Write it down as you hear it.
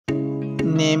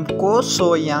Name Ko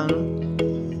So Young.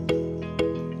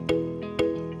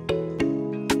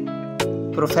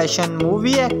 Profession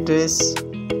movie actress.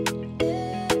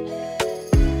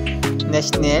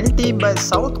 Nationality by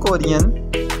South Korean.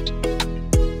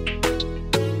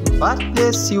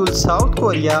 Birthplace Seoul, South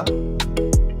Korea.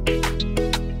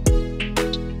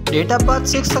 Date of birth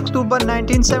 6 October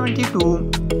 1972.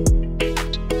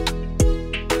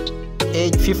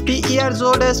 Age 50 years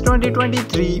old as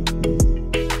 2023.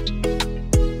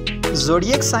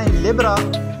 Zodiac sign Libra.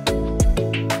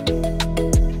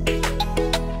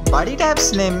 Body type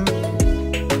slim.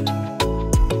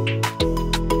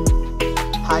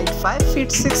 Height 5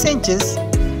 feet 6 inches.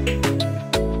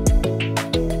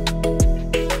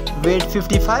 Weight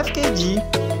 55 kg.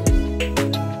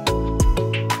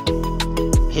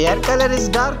 Hair color is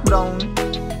dark brown.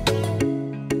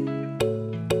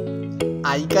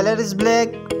 Eye color is black.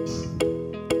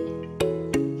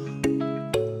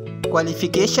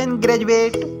 Qualification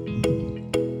graduate.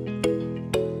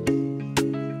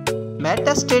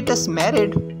 Marital status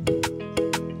married.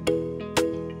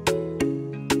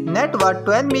 Net worth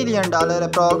 $12 million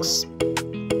approx.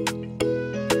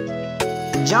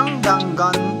 Jung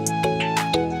Gun.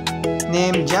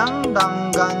 Name Jung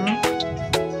Gun.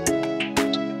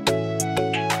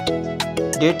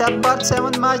 Date of birth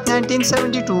 7 March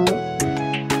 1972.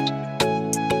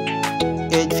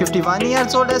 Age 51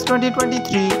 years old as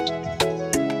 2023.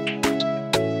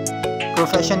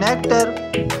 Profession actor.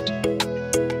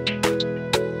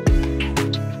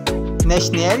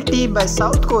 Nationality by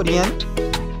South Korean.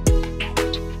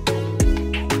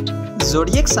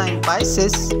 Zodiac sign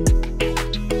Pisces.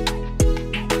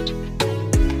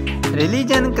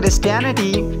 Religion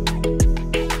Christianity.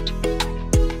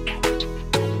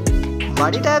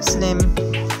 Body type slim.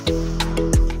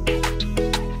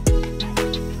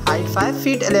 Height 5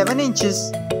 feet 11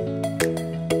 inches.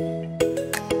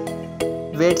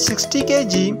 Weight 60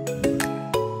 kg.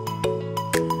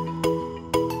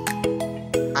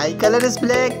 Eye color is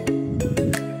black.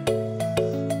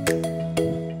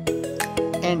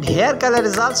 And hair color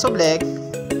is also black.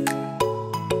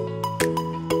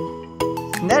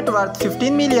 Net worth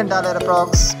 $15 million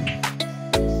approx.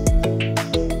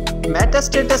 Marital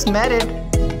status married.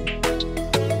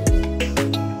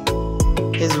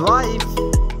 His wife.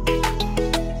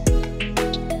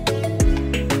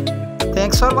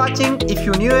 Thanks for watching. If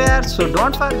you new here, so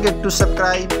don't forget to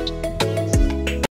subscribe.